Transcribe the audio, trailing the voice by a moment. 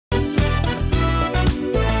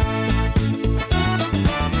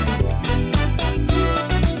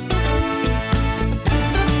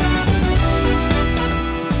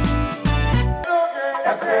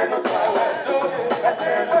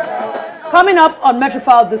Coming up on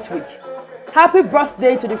Metrofile this week, happy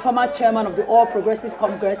birthday to the former chairman of the All Progressive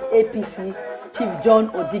Congress, APC, Chief John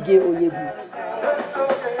Oyegun.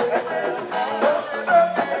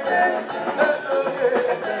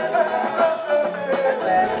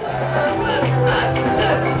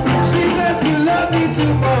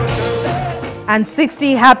 And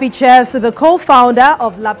 60 happy cheers to the co-founder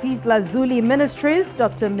of Lapis Lazuli Ministries,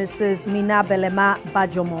 Dr. Mrs. Mina Belema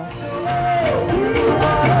Bajomo.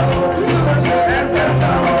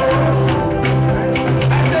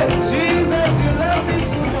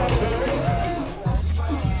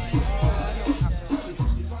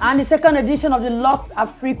 And the second edition of the Locked and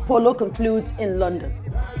Free Polo concludes in London.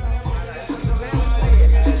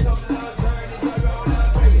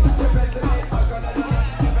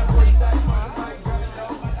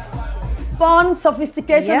 Fun,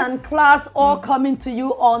 sophistication, and class all coming to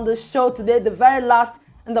you on the show today, the very last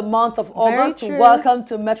in the month of August. Welcome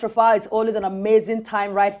to Metrofile. It's always an amazing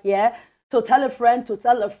time right here. So tell a friend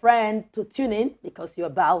to tune in because you're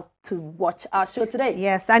about to watch our show today.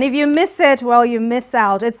 Yes, and if you miss it, well, you miss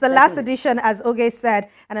out. It's the last edition, as Oge said,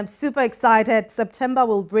 and I'm super excited. September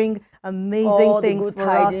will bring amazing things the good for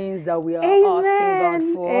tidings us. that we are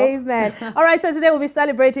asking God for. Amen. All right, so today we'll be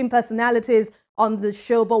celebrating personalities on the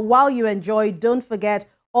show, but while you enjoy, don't forget,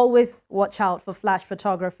 always watch out for flash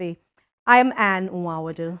photography. I'm Anne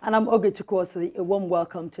Nwawadu. And I'm Oge Chukwuosi. A warm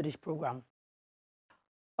welcome to this program.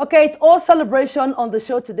 Okay, it's all celebration on the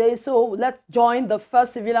show today, so let's join the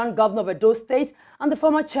first civilian governor of Edo State and the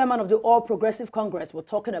former chairman of the All Progressive Congress. We're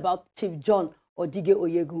talking about Chief John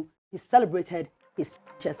Oyegun. He celebrated his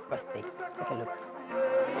 60th birthday. Take a look.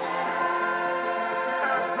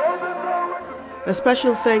 A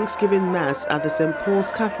special Thanksgiving Mass at the St.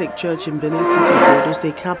 Paul's Catholic Church in Benin City, the Edo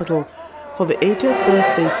State capital, for the 80th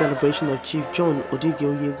birthday celebration of Chief John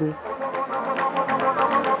Oyegun.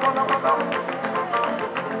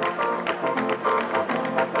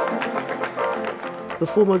 The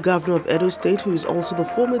former governor of Edo State, who is also the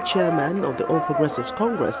former chairman of the All Progressives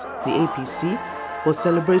Congress, the APC, was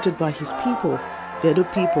celebrated by his people, the Edo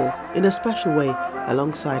people, in a special way,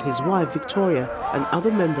 alongside his wife Victoria and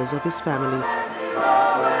other members of his family.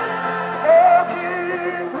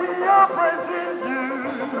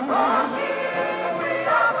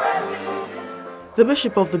 The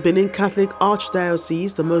Bishop of the Benin Catholic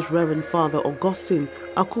Archdiocese, the Most Reverend Father Augustine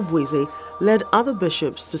Akubweze, led other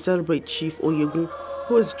bishops to celebrate Chief Oyegun,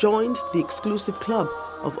 who has joined the exclusive club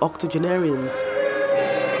of octogenarians.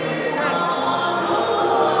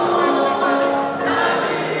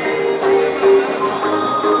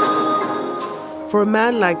 For a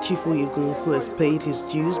man like Chief Oyegun, who has paid his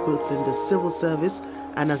dues both in the civil service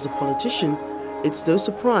and as a politician, it's no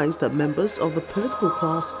surprise that members of the political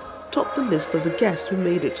class topped the list of the guests who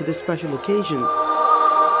made it to this special occasion.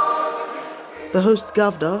 The host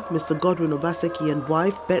governor, Mr. Godwin Obaseki, and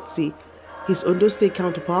wife, Betsy, his Ondo State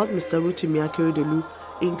counterpart, Mr. Rotimi Akeredolu,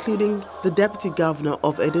 including the deputy governor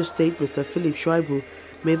of Edo State, Mr. Philip Shuaibu,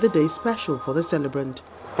 made the day special for the celebrant.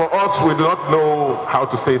 For us, we do not know how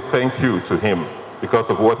to say thank you to him because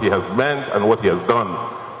of what he has meant and what he has done,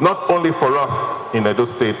 not only for us in Edo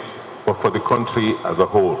State, but for the country as a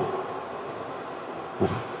whole.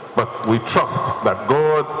 But we trust that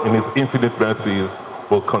God, in his infinite mercies,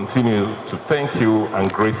 will continue to thank you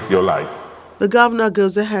and grace your life. The governor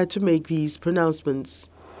goes ahead to make these pronouncements.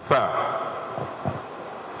 Sir,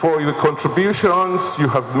 for the contributions you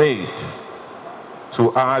have made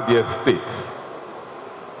to our dear state,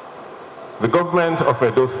 the government of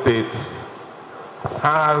Edo State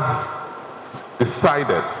has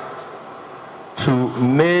decided to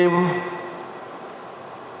name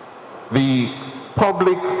the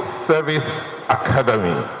Public Service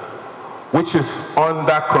Academy, which is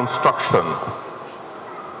under construction,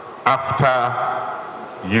 after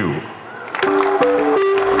you.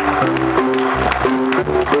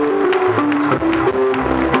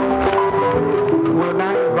 Will I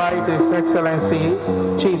invite His Excellency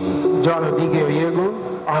Chief John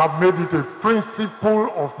Oyegun? I have made it a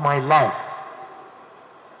principle of my life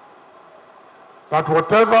that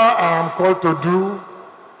whatever I am called to do,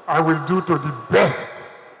 I will do to the best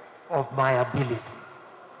of my ability.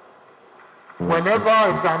 Whenever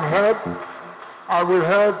I can help, I will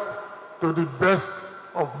help to the best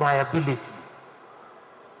of my ability.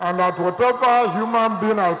 And that whatever human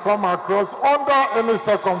being I come across under any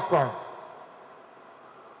circumstance,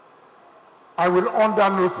 I will under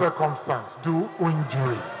no circumstance do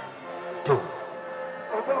injury to.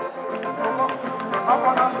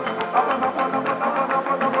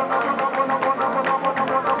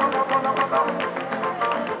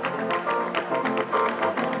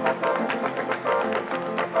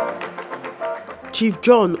 Chief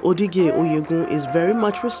John Odige Oyegun is very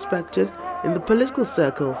much respected in the political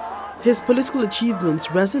circle. His political achievements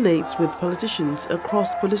resonate with politicians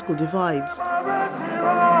across political divides.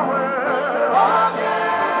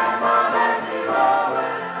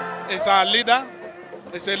 He's our leader.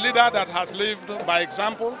 He's a leader that has lived by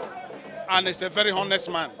example, and is a very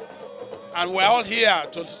honest man. And we're all here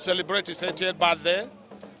to celebrate his 80th birthday.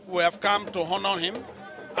 We have come to honor him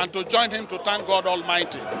and to join him to thank God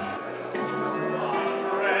Almighty.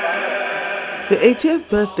 The 80th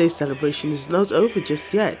birthday celebration is not over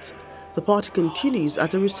just yet. The party continues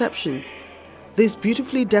at a reception. This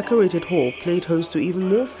beautifully decorated hall played host to even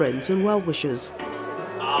more friends and well-wishers.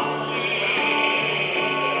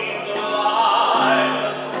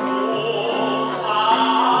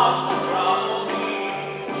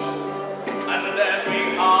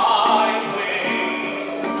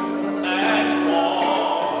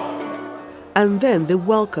 And then they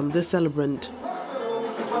welcome the celebrant.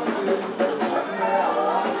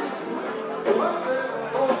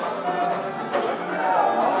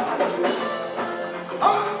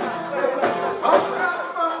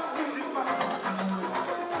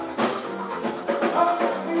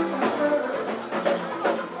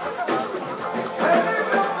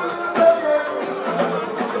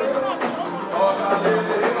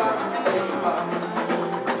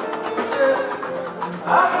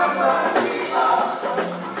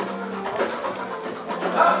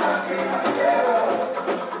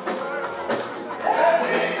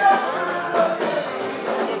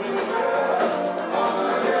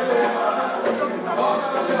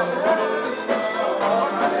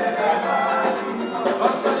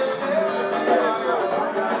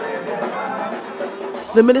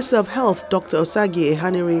 The Minister of Health, Dr. Osagi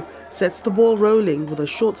Ehanire, sets the ball rolling with a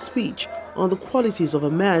short speech on the qualities of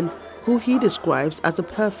a man who he describes as a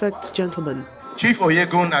perfect gentleman. Chief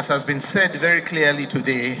Oyegun, as has been said very clearly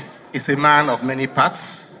today, is a man of many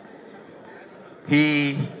parts.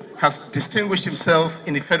 He has distinguished himself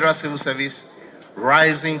in the Federal Civil Service,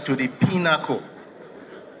 rising to the pinnacle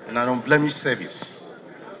in an unblemished service.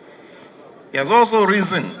 He has also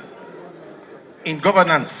risen in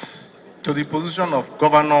governance to the position of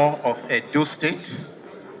Governor of Edo State,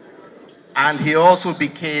 and he also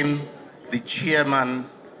became the chairman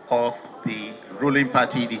of the ruling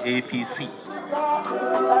party, the APC.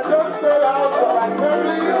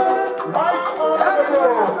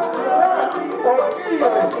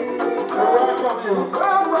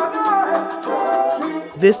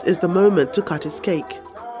 This is the moment to cut his cake.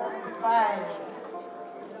 5,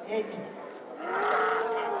 8.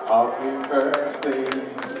 Happy birthday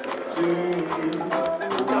to you.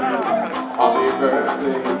 Happy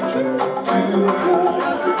birthday to you.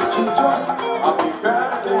 Happy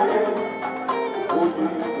birthday,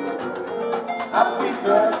 happy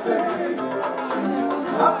birthday,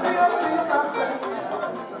 happy birthday.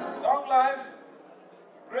 Long life,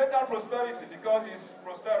 greater prosperity, because he's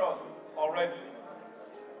prosperous already.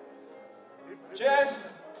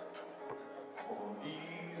 Cheers.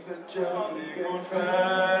 He's a jolly good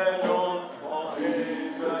fellow.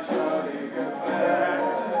 He's a jolly good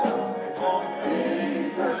fellow.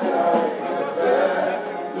 He's a jolly good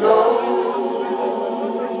fellow.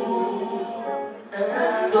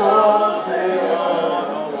 And so say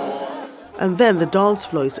on. And then the dance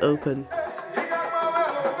floor is open.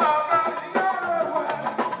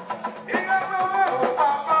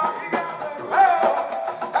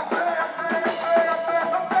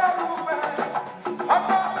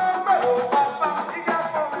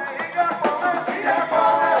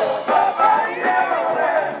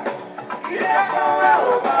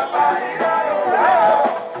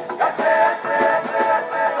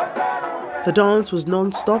 The dance was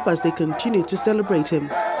non-stop as they continued to celebrate him.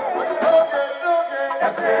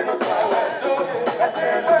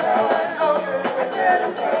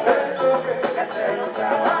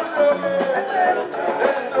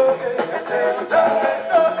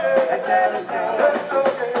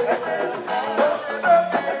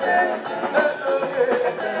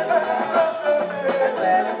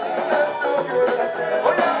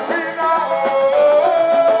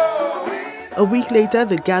 A week later,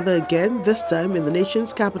 they gather again, this time in the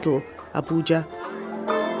nation's capital, Abuja.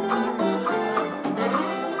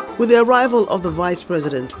 With the arrival of the Vice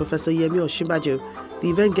President, Professor Yemi Osinbajo,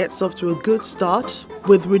 the event gets off to a good start,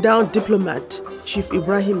 with renowned diplomat Chief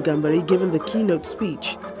Ibrahim Gambari giving the keynote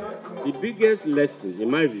speech. The biggest lesson,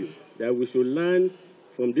 in my view, that we should learn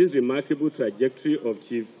from this remarkable trajectory of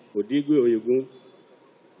Chief Odige Oyegun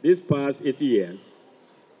these past 80 years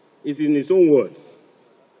is in his own words,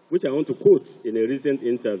 which I want to quote in a recent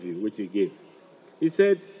interview which he gave. He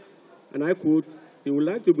said, and I quote, he would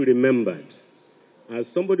like to be remembered as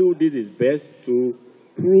somebody who did his best to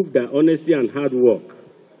prove that honesty and hard work,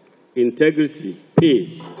 integrity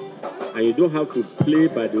pays, and you don't have to play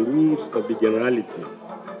by the rules of the generality.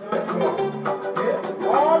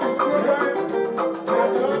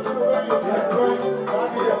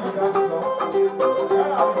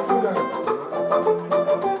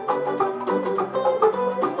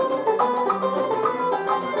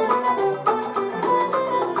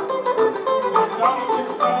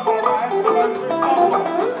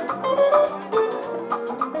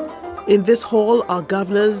 In this hall are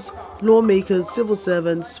governors, lawmakers, civil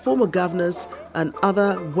servants, former governors, and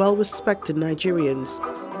other well-respected Nigerians.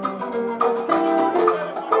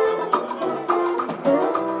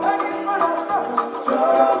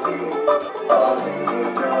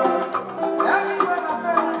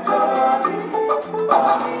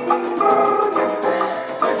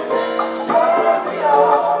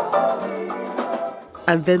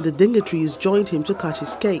 And then the dignitaries joined him to cut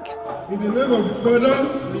his cake. In the name of the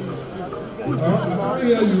Father, I can't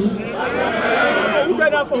hear you. In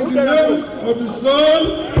the name of the Son,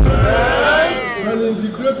 and in the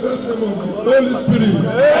greatest name of the Holy Spirit.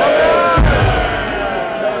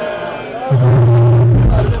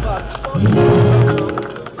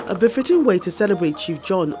 A befitting way to celebrate Chief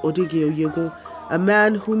John Oyegun, a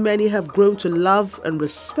man whom many have grown to love and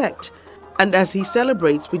respect. And as he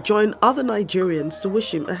celebrates, we join other Nigerians to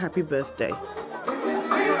wish him a happy birthday.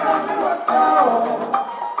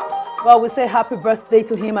 Well, we say happy birthday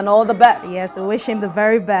to him and all the best. Yes, we wish him the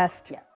very best. Yeah.